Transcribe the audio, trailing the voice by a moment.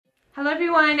Hello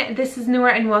everyone, this is Noor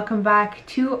and welcome back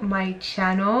to my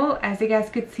channel. As you guys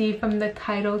could see from the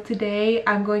title, today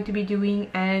I'm going to be doing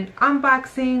an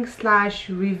unboxing slash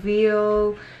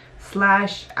reveal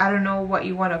slash I don't know what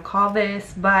you want to call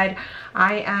this, but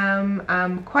I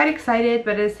am quite excited,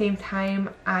 but at the same time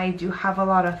I do have a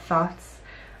lot of thoughts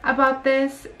about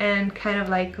this and kind of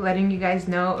like letting you guys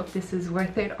know if this is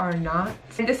worth it or not.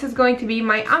 And this is going to be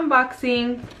my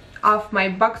unboxing of my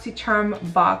Boxy Charm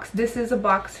box. This is a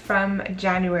box from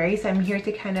January, so I'm here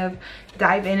to kind of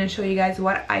dive in and show you guys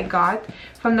what I got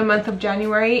from the month of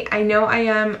January. I know I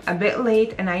am a bit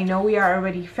late and I know we are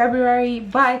already February,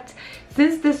 but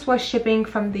since this was shipping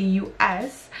from the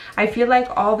US, I feel like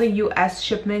all the US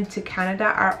shipments to Canada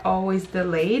are always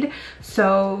delayed.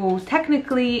 So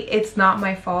technically it's not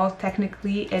my fault.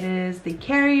 Technically it is the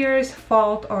carrier's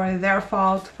fault or their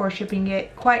fault for shipping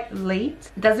it quite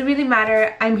late. Doesn't really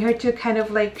matter. I'm here to kind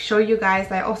of like show you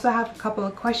guys. I also have a couple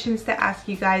of questions to ask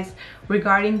you guys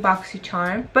regarding Boxy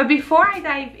Charm. But before I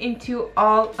dive into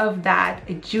all of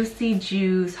that juicy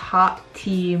juice hot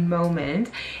tea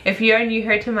moment, if you are new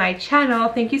here to my channel,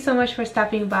 thank you so much for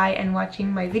stopping by and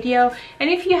watching my video. And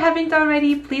if you haven't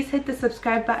already, please hit the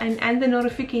subscribe button and the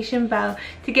notification bell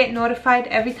to get notified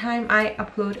every time I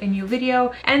upload a new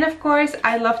video. And of course,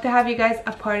 I love to have you guys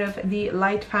a part of the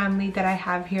light family that I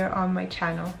have here on my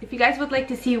channel. If you guys would like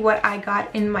to see what I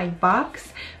got in my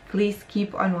box, please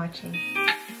keep on watching.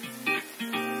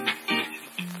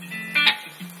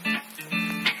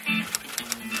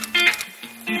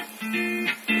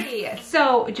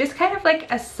 So just kind of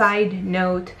like a side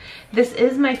note, this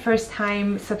is my first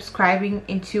time subscribing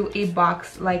into a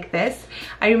box like this.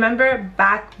 I remember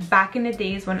back in the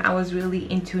days when I was really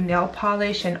into nail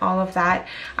polish and all of that,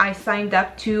 I signed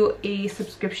up to a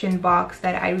subscription box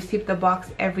that I received the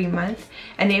box every month,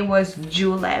 and it was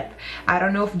Julep. I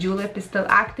don't know if Julep is still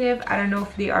active. I don't know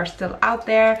if they are still out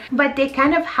there, but they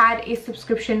kind of had a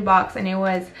subscription box and it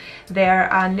was their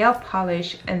nail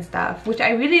polish and stuff, which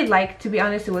I really liked. To be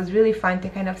honest, it was really fun to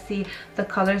kind of see the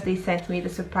colors they sent me, the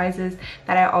surprises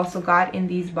that I also got in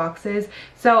these boxes.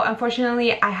 So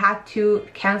unfortunately I had to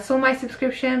cancel my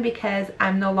subscription because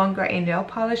I'm no longer a nail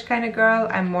polish kind of girl.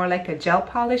 I'm more like a gel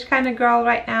polish kind of girl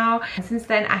right now. And since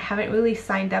then I haven't really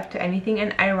signed up to anything,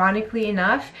 and ironically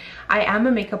enough, I am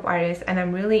a makeup artist and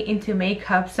I'm really into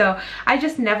makeup, so I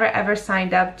just never ever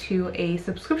signed up to a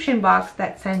subscription box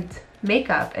that sent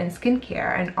makeup and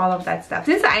skincare and all of that stuff.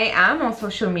 Since I am on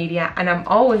social media and I'm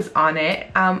always on it,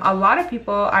 a lot of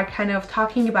people are kind of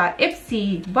talking about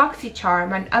Ipsy, Boxy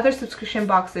Charm, and other subscription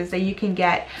boxes that you can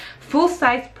get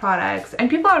full-size products, and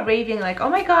people are raving like, oh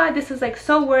my god, this is like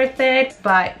so worth it.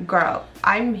 But girl,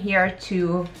 I'm here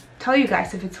to tell you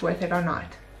guys if it's worth it or not,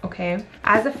 okay?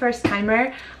 As a first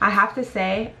timer, I have to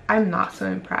say I'm not so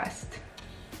impressed.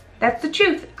 That's the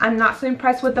truth. I'm not so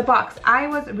impressed with the box. I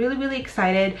was really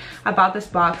excited about this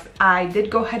box. I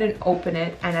did go ahead and open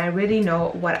it and I really know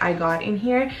what I got in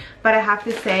here, but I have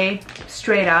to say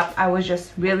straight up, I was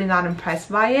just really not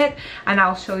impressed by it, and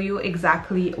I'll show you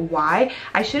exactly why.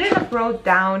 I shouldn't have wrote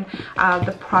down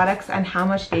the products and how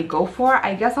much they go for.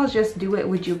 I guess I'll just do it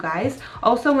with you guys.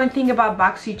 Also, one thing about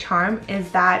Boxy Charm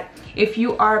is that if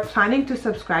you are planning to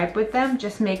subscribe with them,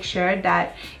 just make sure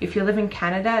that if you live in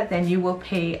Canada, then you will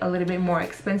pay a little bit more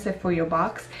expensive for your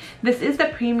box. This is the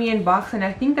premium box, and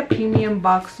I think the premium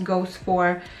box goes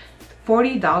for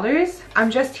 $40.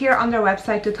 I'm just here on their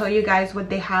website to tell you guys what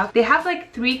they have. They have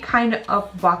like 3 kind of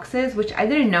boxes, which I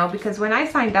didn't know because when I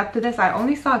signed up to this I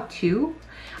only saw 2.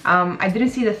 I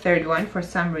didn't see the third one for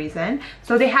some reason.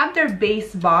 So they have their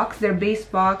base box. Their base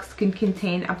box can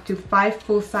contain up to 5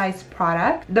 full-size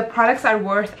products. The products are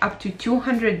worth up to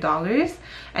 $200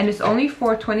 and it's only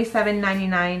for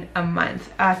 $27.99 a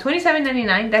month.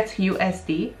 $27.99, that's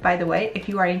USD, by the way. If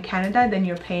you are in Canada, then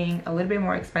you're paying a little bit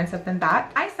more expensive than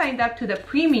that. I signed up to the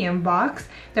premium box.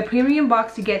 The premium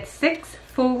box, you get 6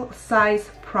 full-size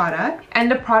product,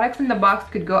 and the products in the box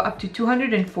could go up to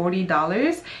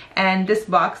 $240, and this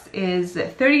box is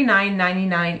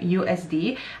 $39.99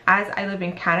 USD. As I live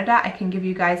in Canada, I can give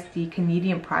you guys the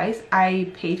Canadian price. I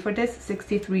paid for this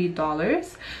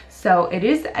 $63, so it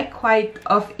is quite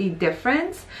of a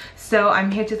difference. So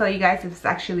I'm here to tell you guys if it's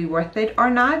actually worth it or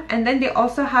not. And then they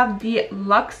also have the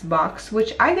Luxe box,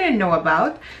 which I didn't know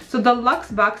about. So the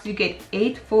Luxe box, you get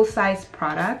 8 full-size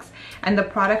products, and the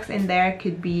products in there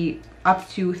could be up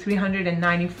to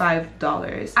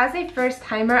 $395. As a first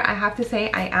timer, I have to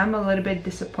say I am a little bit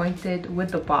disappointed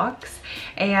with the box,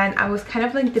 and I was kind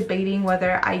of like debating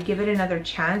whether I give it another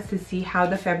chance to see how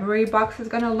the February box is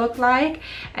gonna look like,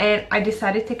 and I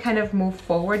decided to kind of move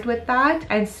forward with that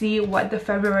and see what the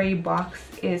February box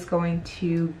is going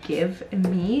to give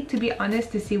me, to be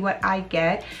honest, to see what I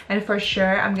get. And for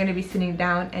sure I'm going to be sitting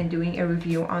down and doing a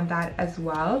review on that as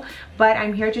well. But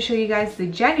I'm here to show you guys the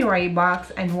January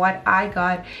box and what I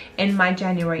got in my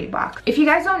January box. If you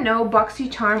guys don't know,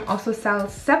 Boxy Charm also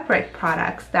sells separate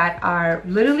products that are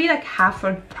literally like half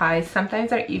the price.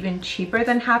 Sometimes are even cheaper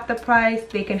than half the price.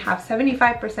 They can have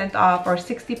 75% off or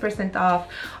 60% off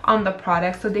on the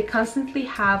product. So they constantly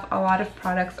have a lot of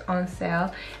products on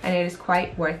sale and it is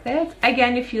quite worth it.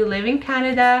 Again, if you live in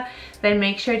Canada, then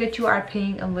make sure that you are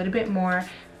paying a little bit more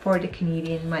for the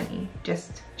Canadian money,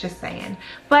 just saying.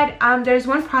 But there's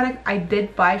one product I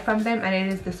did buy from them, and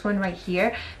it is this one right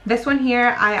here. This one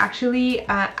here, I actually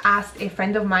asked a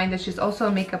friend of mine that she's also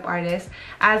a makeup artist.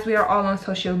 As we are all on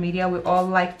social media, we all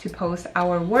like to post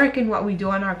our work and what we do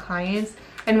on our clients.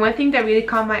 And one thing that really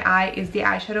caught my eye is the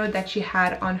eyeshadow that she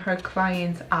had on her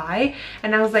client's eye.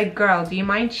 And I was like, girl, do you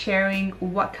mind sharing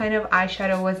what kind of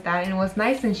eyeshadow was that? And it was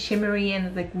nice and shimmery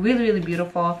and like really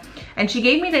beautiful. And she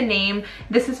gave me the name.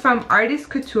 This is from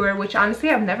Artist Couture, which honestly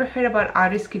I've never heard about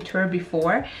Artist Couture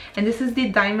before. And this is the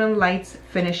Diamond Lights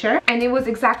finisher. And it was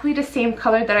exactly the same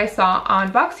color that I saw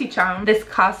on Boxy Charm. This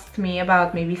cost me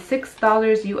about maybe $6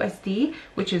 USD,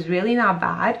 which is really not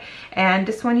bad. And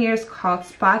this one here is called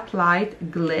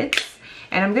Spotlight Glitz,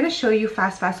 and I'm gonna show you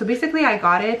fast. So basically I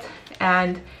got it,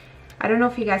 and I don't know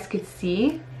if you guys could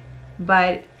see,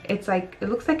 but it's like, it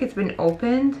looks like it's been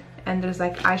opened and there's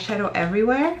like eyeshadow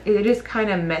everywhere. It is kind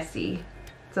of messy.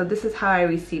 So this is how I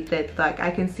received it. Like,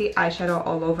 I can see eyeshadow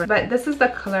all over, but this is the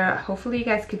color. Hopefully you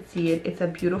guys could see it. It's a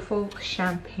beautiful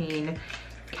champagne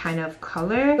kind of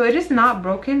color. So it is not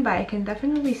broken, but I can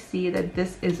definitely see that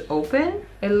this is open.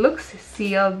 It looks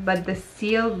sealed, but the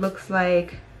seal looks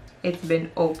like it's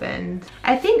been opened.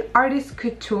 I think Artist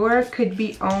Couture could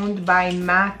be owned by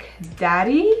Mac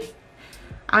Daddy.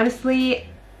 Honestly,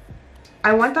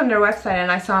 I went on their website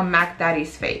and I saw Mac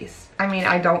Daddy's face. I mean,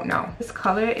 I don't know. This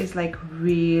color is like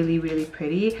really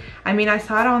pretty. I mean, I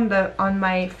saw it on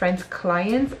my friend's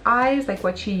client's eyes, like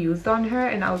what she used on her,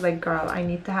 and I was like, girl, I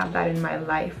need to have that in my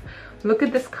life. Look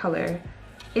at this color.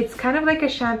 It's kind of like a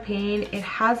champagne. It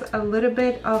has a little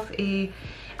bit of a,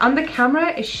 on the camera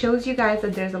it shows you guys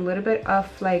that there's a little bit of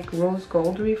like rose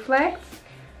gold reflex,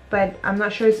 but I'm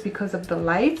not sure it's because of the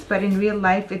lights, but in real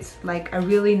life it's like a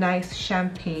really nice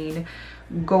champagne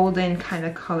golden kind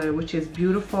of color, which is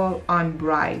beautiful on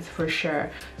brides for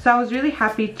sure. So I was really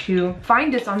happy to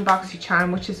find this on Boxy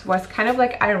Charm, which was kind of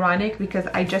like ironic because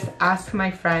I just asked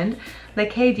my friend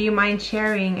like, hey, do you mind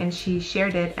sharing? And she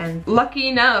shared it, and lucky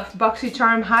enough Boxy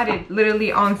Charm had it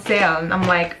literally on sale, and I'm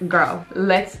like, girl,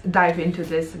 let's dive into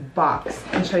this box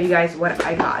and show you guys what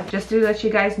I got. Just to let you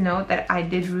guys know that I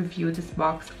did review this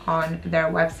box on their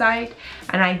website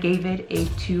and I gave it a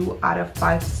 2 out of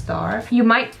 5 star. You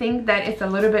might think that it's a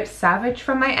little bit savage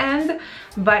from my end,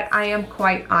 but I am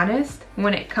quite honest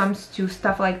when it comes to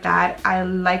stuff like that. I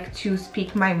like to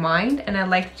speak my mind and I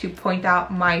like to point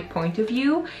out my point of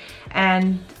view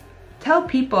and tell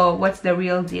people what's the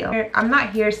real deal. I'm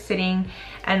not here sitting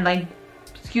and, like,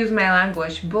 excuse my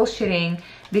language, bullshitting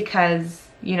because,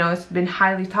 you know, it's been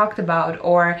highly talked about,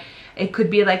 or it could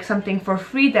be like something for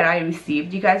free that I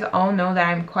received. You guys all know that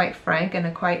I'm quite frank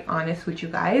and quite honest with you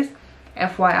guys.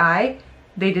 FYI,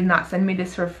 they did not send me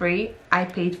this for free. I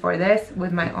paid for this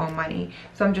with my own money.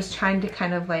 So I'm just trying to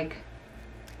kind of like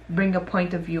bring a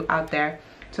point of view out there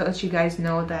to let you guys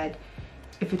know that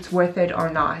if it's worth it or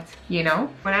not, you know?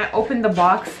 When I opened the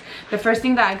box, the first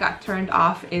thing that I got turned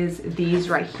off is these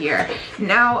right here.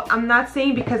 Now, I'm not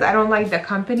saying because I don't like the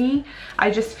company.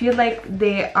 I just feel like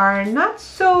they are not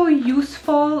so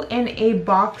useful in a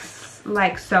box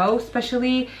like so,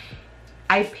 especially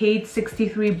I paid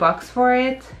 63 bucks for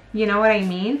it. You know what I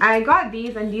mean? I got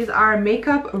these, and these are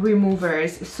makeup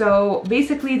removers. So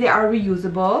basically they are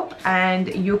reusable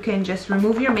and you can just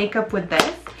remove your makeup with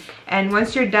this. And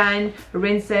once you're done,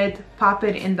 rinse it, pop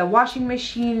it in the washing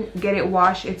machine, get it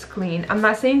washed, it's clean. I'm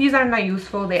not saying these are not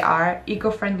useful, they are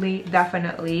eco-friendly,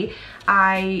 definitely.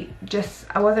 I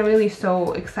wasn't really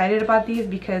so excited about these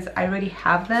because I already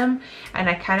have them and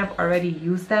I kind of already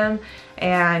use them,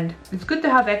 and it's good to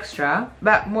have extra,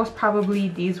 but most probably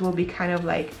these will be kind of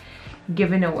like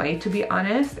given away, to be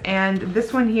honest. And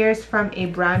this one here is from a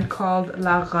brand called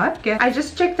Laruce. I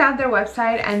just checked out their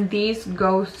website and these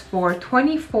goes for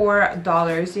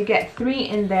 $24. You get 3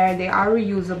 in there. They are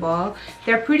reusable.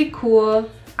 They're pretty cool.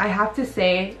 I have to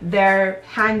say they're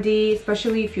handy,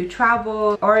 especially if you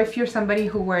travel or if you're somebody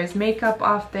who wears makeup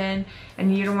often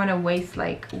and you don't want to waste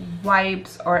like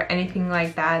wipes or anything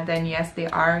like that. Then yes, they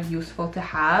are useful to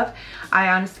have.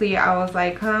 I was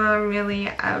like, really,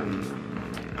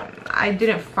 I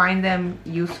didn't find them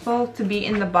useful to be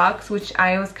in the box, which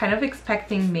I was kind of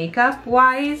expecting makeup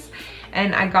wise,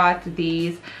 and I got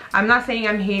these. I'm not saying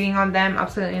I'm hating on them,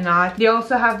 absolutely not. They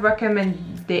also have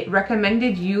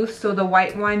recommended use, so the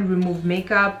white one, remove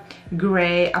makeup,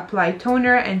 gray, apply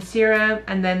toner and serum,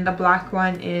 and then the black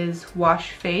one is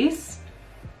wash face.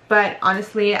 But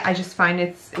honestly, I just find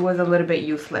it was a little bit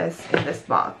useless in this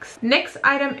box. Next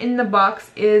item in the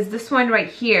box is this one right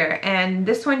here, and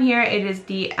this one here, it is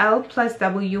the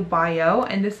L+W Bio,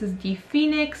 and this is the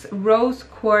Phoenix Rose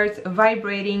Quartz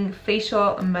Vibrating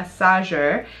Facial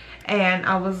Massager. And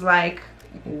I was like,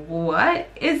 what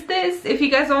is this? If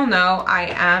you guys all know,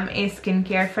 I am a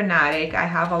skincare fanatic. I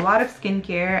have a lot of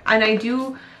skincare, and I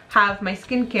do have my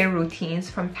skincare routines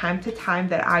from time to time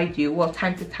that I do. Well,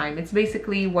 time to time, it's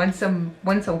basically once a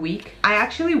week. I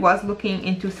actually was looking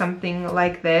into something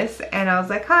like this, and I was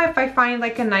like, if I find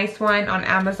like a nice one on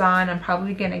Amazon, I'm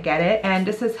probably gonna get it. And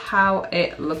this is how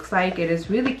it looks like. It is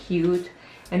really cute,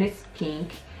 and it's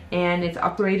pink, and it's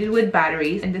operated with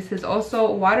batteries, and this is also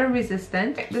water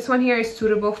resistant. This one here is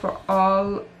suitable for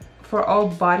all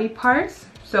body parts,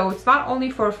 so it's not only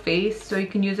for face, so you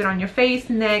can use it on your face,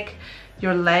 neck,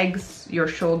 your legs, your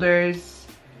shoulders,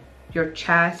 your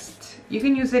chest. You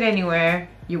can use it anywhere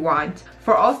you want.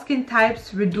 For all skin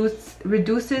types,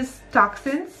 reduces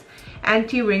toxins,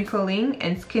 anti-wrinkling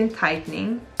and skin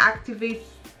tightening,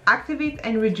 activates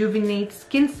and rejuvenates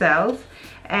skin cells.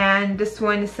 And this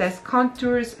one, it says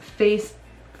contours face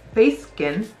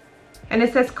skin, and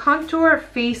it says contour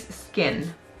face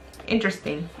skin.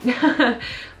 Interesting.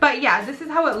 But yeah, this is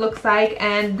how it looks like.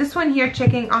 And this one here,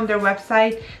 checking on their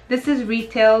website, this is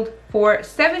retailed for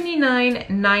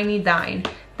 $79.99.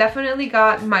 Definitely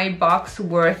got my box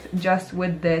worth just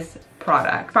with this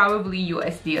product. Probably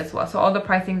USD as well, so all the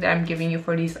pricing that I'm giving you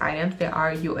for these items, they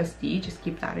are USD. Just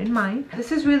keep that in mind.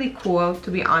 This is really cool,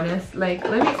 to be honest. Like,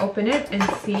 let me open it and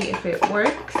see if it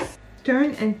works.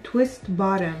 Turn and twist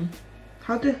bottom.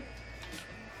 How to...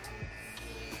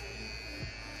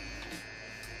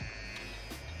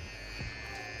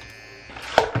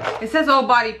 It says all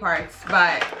body parts,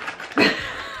 but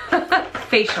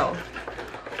facial.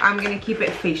 I'm gonna keep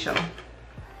it facial.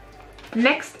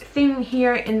 Next thing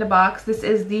here in the box, this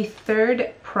is the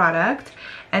third product,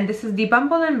 and this is the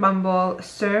Bumble and Bumble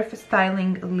Surf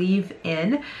Styling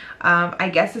Leave-In. I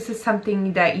guess this is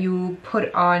something that you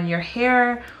put on your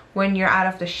hair when you're out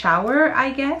of the shower,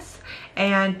 I guess,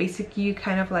 and basically you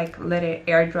kind of like let it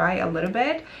air dry a little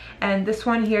bit. And this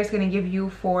one here is going to give you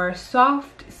for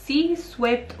soft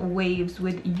sea-swept waves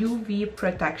with UV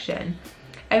protection.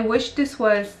 I wish this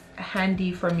was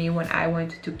handy for me when I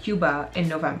went to Cuba in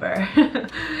November.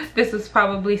 This is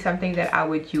probably something that I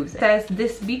would use. It says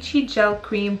this beachy gel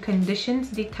cream conditions,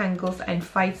 detangles and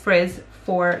fights frizz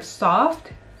for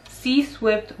soft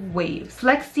sea-swept waves.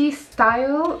 Flexi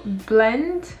Style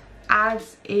Blend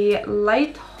adds a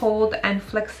light hold and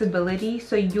flexibility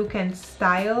so you can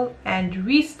style and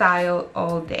restyle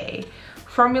all day.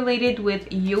 Formulated with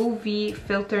UV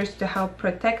filters to help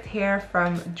protect hair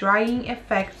from drying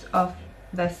effects of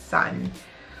the sun.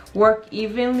 Work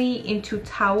evenly into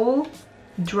towel,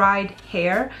 dried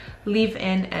hair, leave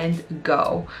in and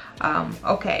go.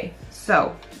 Okay,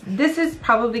 so this is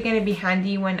probably going to be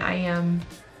handy when I am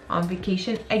on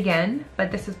vacation again,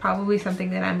 but this is probably something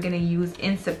that I'm gonna use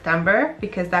in September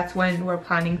because that's when we're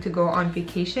planning to go on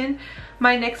vacation.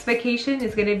 My next vacation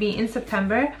is gonna be in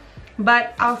September,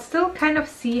 but I'll still kind of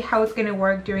see how it's gonna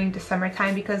work during the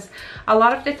summertime, because a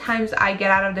lot of the times I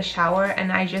get out of the shower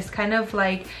and I just kind of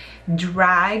like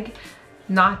drag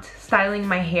not styling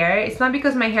my hair. It's not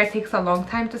because my hair takes a long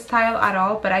time to style at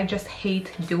all, but I just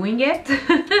hate doing it,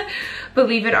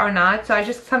 believe it or not. So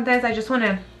sometimes I just want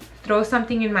to throw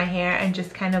something in my hair and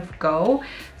just kind of go.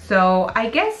 So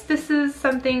I guess this is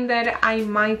something that I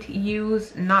might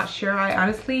use, not sure. I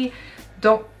honestly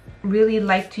don't really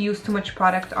like to use too much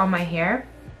product on my hair,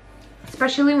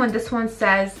 especially when this one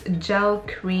says gel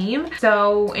cream.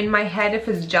 So in my head, if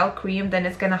it's gel cream, then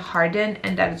it's gonna harden,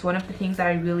 and that is one of the things that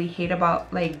I really hate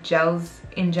about like gels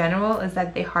in general, is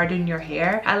that they harden your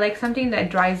hair. I like something that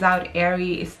dries out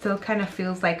airy. It still kind of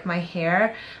feels like my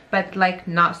hair, but like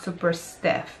not super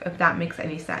stiff, if that makes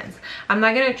any sense. I'm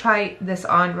not gonna try this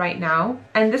on right now.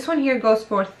 And this one here goes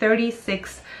for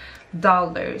 $36.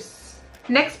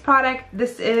 Next product,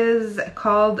 this is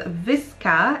called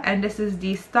Vesca, and this is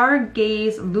the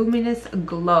Stargaze Luminous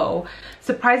Glow.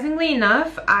 Surprisingly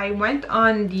enough, I went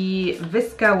on the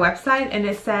Vesca website and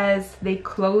it says they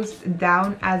closed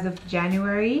down as of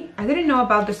January. I didn't know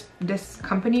about this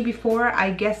company before.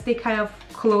 I guess they kind of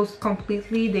closed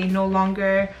completely. They no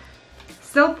longer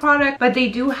still product, but they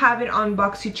do have it on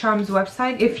Boxy Charm's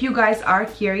website if you guys are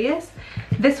curious.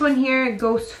 This one here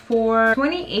goes for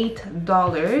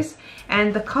 $28,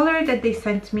 and the color that they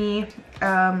sent me,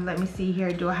 let me see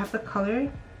here, do I have the color?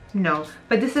 No,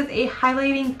 but this is a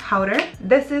highlighting powder.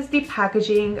 This is the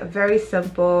packaging, very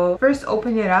simple. First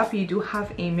open it up, you do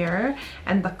have a mirror,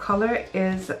 and the color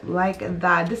is like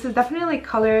that. This is definitely a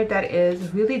color that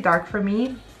is really dark for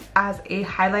me as a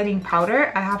highlighting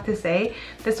powder. I have to say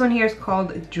this one here is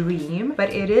called Dream, but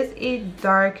it is a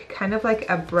dark, kind of like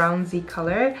a brownsy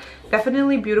color.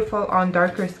 Definitely beautiful on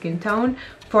darker skin tone.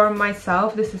 For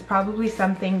myself, this is probably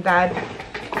something that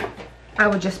I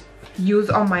would just use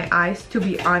on my eyes, to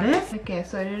be honest. Okay,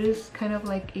 so it is kind of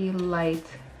like a light,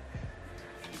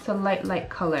 it's a light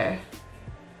color.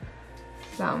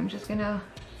 So I'm just gonna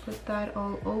put that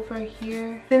all over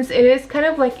here. Since it is kind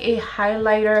of like a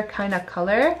highlighter kind of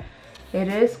color, it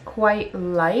is quite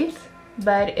light,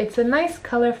 but it's a nice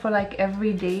color for like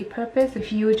everyday purpose.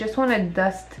 If you just want to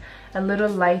dust a little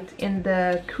light in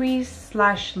the crease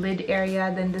slash lid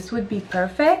area, then this would be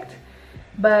perfect.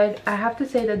 But I have to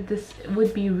say that this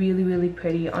would be really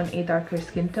pretty on a darker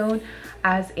skin tone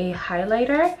as a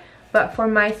highlighter. But for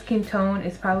my skin tone,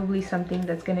 it's probably something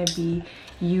that's gonna be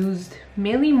used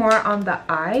mainly more on the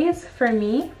eyes for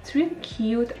me. It's really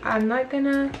cute. I'm not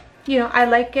gonna, you know, I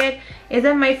like it. Is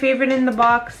it my favorite in the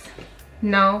box?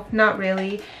 No, not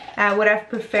really. Would have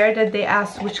preferred that they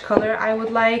asked which color I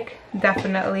would like?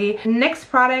 Definitely. Next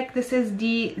product, this is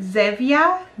the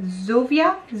Zoeva.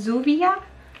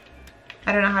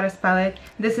 I don't know how to spell it.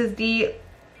 This is the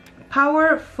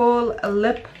Powerful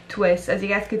Lip Twist. As you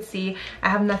guys could see, I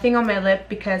have nothing on my lip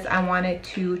because I wanted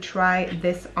to try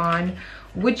this on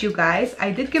with you guys.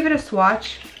 I did give it a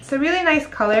swatch. It's a really nice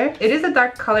color. It is a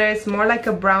dark color. It's more like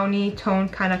a brownie tone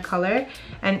kind of color,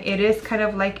 and it is kind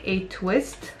of like a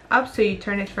twist up, so you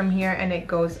turn it from here and it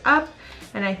goes up.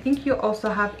 And I think you also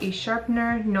have a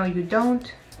sharpener. No, you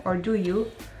don't. Or do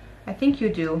you? I think you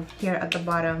do. Here at the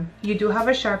bottom you do have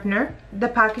a sharpener. The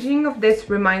packaging of this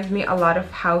reminds me a lot of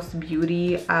House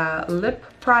Beauty lip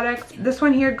products. This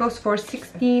one here goes for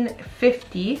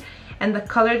 $16.50, and the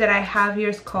color that I have here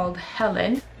is called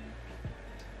Helen.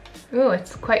 Ooh,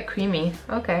 it's quite creamy.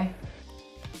 Okay.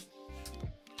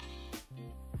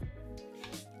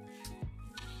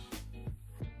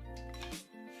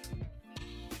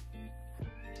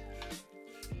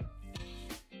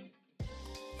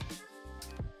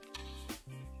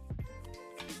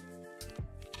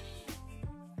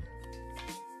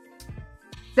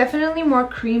 Definitely more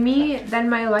creamy than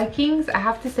my likings, I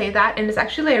have to say that, and it's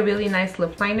actually a really nice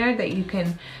lip liner that you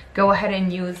can go ahead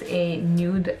and use a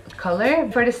nude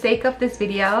color. For the sake of this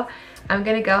video, I'm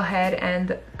gonna go ahead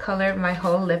and color my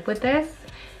whole lip with this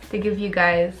to give you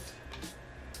guys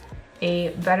a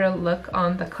better look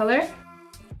on the color.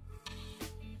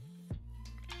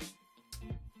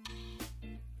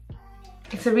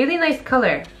 It's a really nice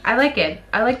color. I like it.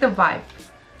 I like the vibe.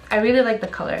 I really like the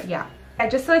color, yeah.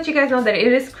 Just to let you guys know that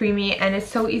it is creamy and it's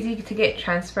so easy to get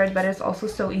transferred, but it's also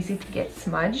so easy to get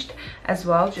smudged as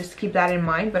well. Just keep that in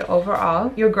mind. But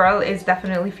overall, your girl is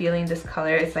definitely feeling this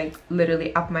color. It's like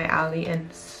literally up my alley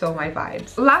and so my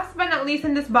vibes. Last but not least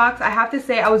in this box, I have to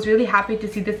say I was really happy to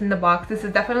see this in the box. This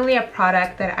is definitely a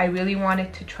product that I really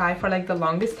wanted to try for like the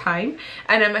longest time,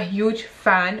 and I'm a huge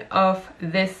fan of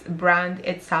this brand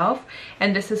itself.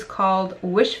 And this is called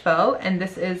Wishful, and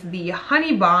this is the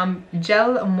Honey Balm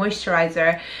Gel Moisturizer.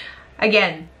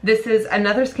 Again, this is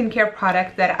another skincare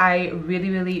product that I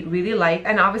really like,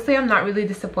 and obviously I'm not really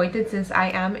disappointed since I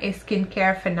am a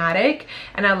skincare fanatic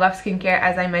and I love skincare,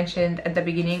 as I mentioned at the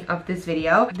beginning of this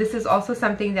video. This is also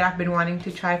something that I've been wanting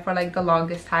to try for like the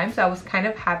longest time, so I was kind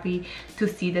of happy to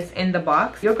see this in the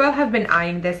box. Your girl have been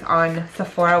eyeing this on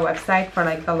Sephora website for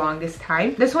like the longest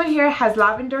time. This one here has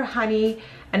lavender, honey,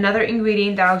 another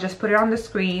ingredient that I'll just put it on the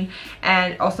screen,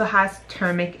 and also has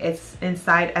turmeric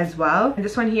inside as well. And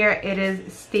this one here, it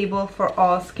is stable for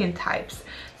all skin types.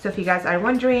 So if you guys are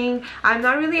wondering, I'm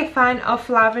not really a fan of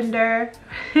lavender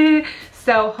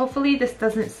so hopefully this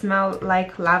doesn't smell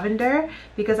like lavender,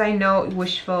 because I know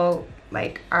Wishful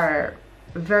like are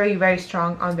very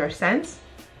strong on their scents.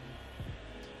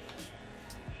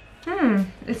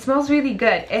 It smells really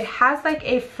good. It has like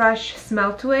a fresh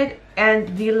smell to it,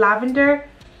 and the lavender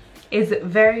is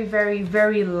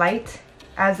very light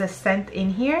as a scent in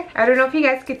here. I don't know if you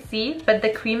guys could see, but the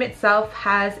cream itself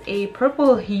has a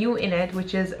purple hue in it,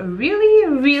 which is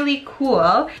really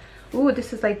cool. Ooh,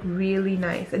 this is like really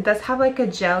nice. It does have like a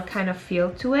gel kind of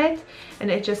feel to it, and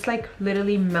it just like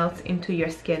literally melts into your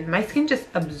skin. My skin just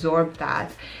absorbed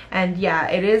that, and yeah,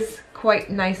 it is quite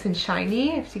nice and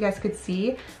shiny, if you guys could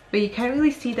see. but you can't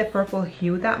really see the purple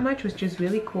hue that much, which is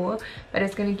really cool. But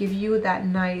it's gonna give you that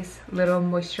nice little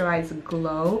moisturized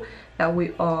glow that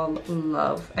we all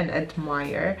love and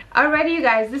admire. Alrighty, you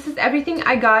guys, this is everything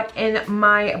I got in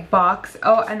my box.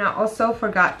 Oh, and I also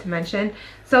forgot to mention,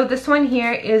 so this one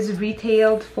here is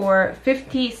retailed for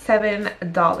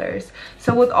 $57.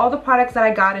 So with all the products that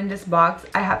I got in this box,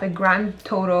 I have a grand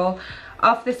total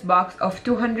of this box of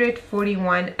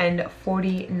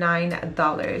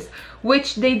 $241.49,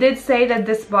 which they did say that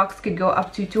this box could go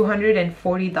up to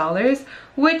 $240,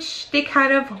 which they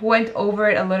kind of went over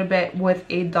it a little bit with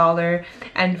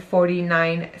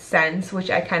 $1.49,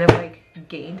 which I kind of like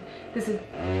gained. This is,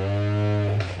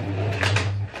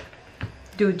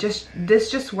 dude,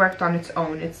 this just worked on its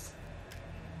own. It's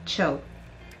chill.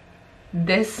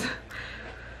 This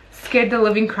scared the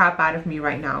living crap out of me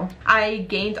right now. I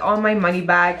gained all my money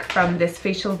back from this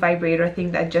facial vibrator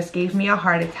thing that just gave me a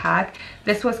heart attack.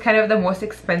 This was kind of the most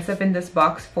expensive in this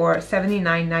box for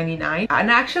 $79.99,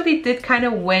 and I actually did kind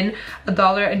of win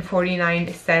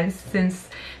 $1.49 since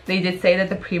they did say that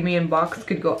the premium box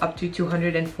could go up to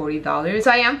 $240. So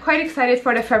I am quite excited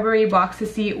for the February box to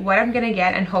see what I'm gonna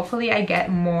get, and hopefully I get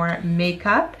more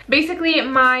makeup. Basically,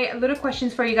 my little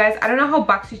questions for you guys. I don't know how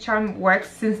Boxy Charm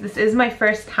works since this is my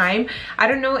first time. I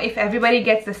don't know if everybody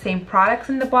gets the same products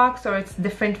in the box or it's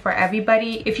different for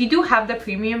everybody. If you do have the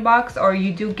premium box or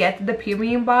you do get the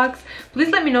premium box,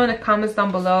 please let me know in the comments down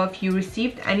below if you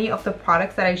received any of the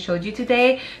products that I showed you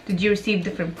today. Did you receive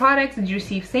different products? Did you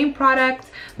receive same products?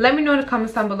 Let me know in the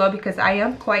comments down below because I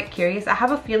am quite curious. I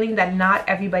have a feeling that not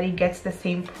everybody gets the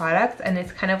same products and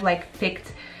it's kind of like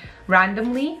picked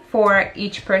randomly for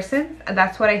each person.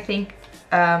 That's what I think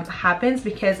happens,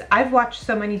 because I've watched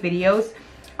so many videos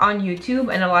on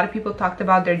YouTube and a lot of people talked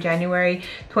about their January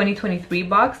 2023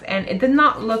 box and it did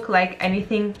not look like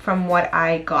anything from what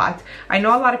I got. I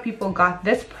know a lot of people got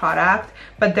this product,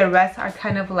 but the rest are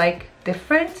kind of like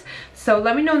different. So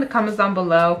let me know in the comments down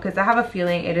below because I have a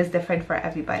feeling it is different for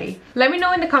everybody. Let me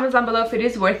know in the comments down below if it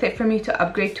is worth it for me to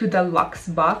upgrade to the Luxe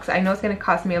box. I know it's going to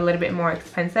cost me a little bit more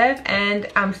expensive and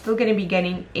I'm still going to be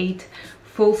getting 8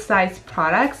 full-size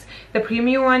products. The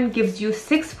premium one gives you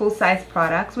 6 full-size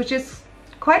products, which is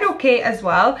quite okay as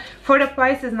well. For the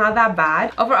price, is not that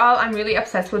bad. Overall, I'm really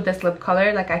obsessed with this lip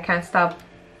color. Like I can't stop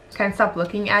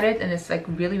looking at it, and it's like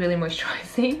really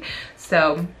moisturizing.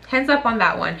 So hands up on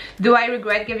that one. Do I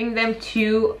regret giving them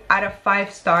 2 out of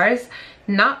 5 stars?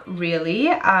 Not really.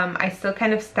 I still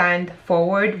kind of stand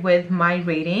forward with my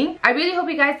rating. I really hope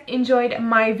you guys enjoyed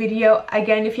my video.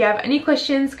 Again, if you have any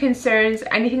questions, concerns,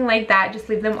 anything like that, just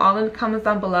leave them all in the comments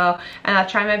down below and I'll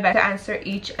try my best to answer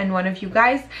each and one of you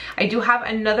guys. I do have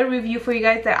another review for you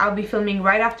guys that I'll be filming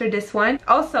right after this one.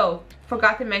 Also,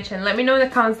 forgot to mention, let me know in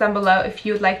the comments down below if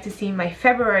you'd like to see my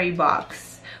February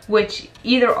box, which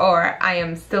either or, I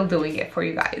am still doing it for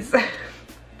you guys.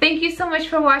 Thank you so much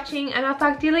for watching and I'll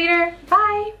talk to you later.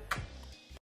 Bye!